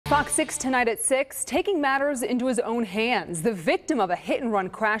Fox 6 tonight at 6, taking matters into his own hands. The victim of a hit-and-run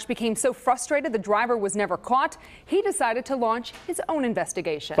crash became so frustrated the driver was never caught, he decided to launch his own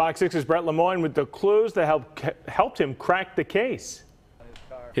investigation. Fox 6's Brett Lemoyne with the clues that helped him crack the case.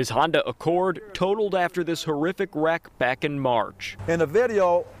 His Honda Accord totaled after this horrific wreck back in March. In the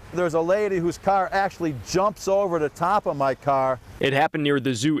video, there's a lady whose car actually jumps over the top of my car. It happened near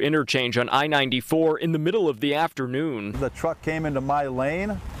the Zoo interchange on I-94 in the middle of the afternoon. The truck came into my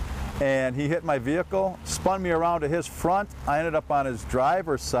lane and he hit my vehicle, spun me around to his front. I ended up on his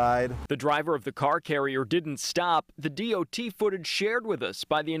driver's side. The driver of the car carrier didn't stop. The DOT footage shared with us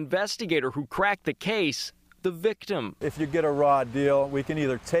by the investigator who cracked the case, the victim. If you get a raw deal, we can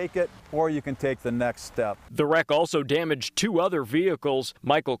either take it or you can take the next step. The wreck also damaged 2 other vehicles.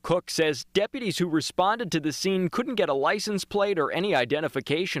 Michael Cook says deputies who responded to the scene couldn't get a license plate or any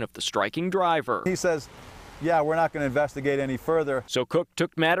identification of the striking driver. He says, yeah, we're not going to investigate any further. So Cook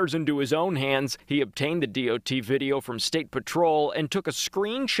took matters into his own hands. He obtained the DOT video from State Patrol and took a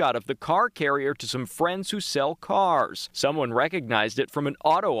screenshot of the car carrier to some friends who sell cars. Someone recognized it from an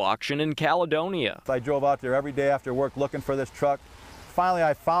auto auction in Caledonia. I drove out there every day after work looking for this truck. Finally,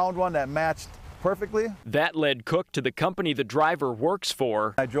 I found one that matched perfectly. That led Cook to the company the driver works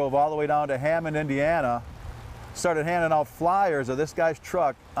for. I drove all the way down to Hammond, Indiana, started handing out flyers of this guy's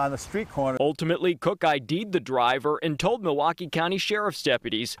truck on the street corner. Ultimately, Cook ID'd the driver and told Milwaukee County Sheriff's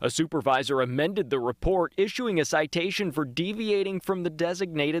deputies. A supervisor amended the report, issuing a citation for deviating from the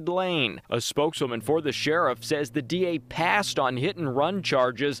designated lane. A spokeswoman for the sheriff says the DA passed on hit-and-run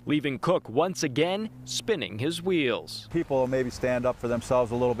charges, leaving Cook once again spinning his wheels. People will maybe stand up for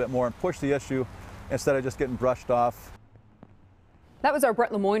themselves a little bit more and push the issue instead of just getting brushed off. That was our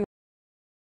Brett Lemoyne.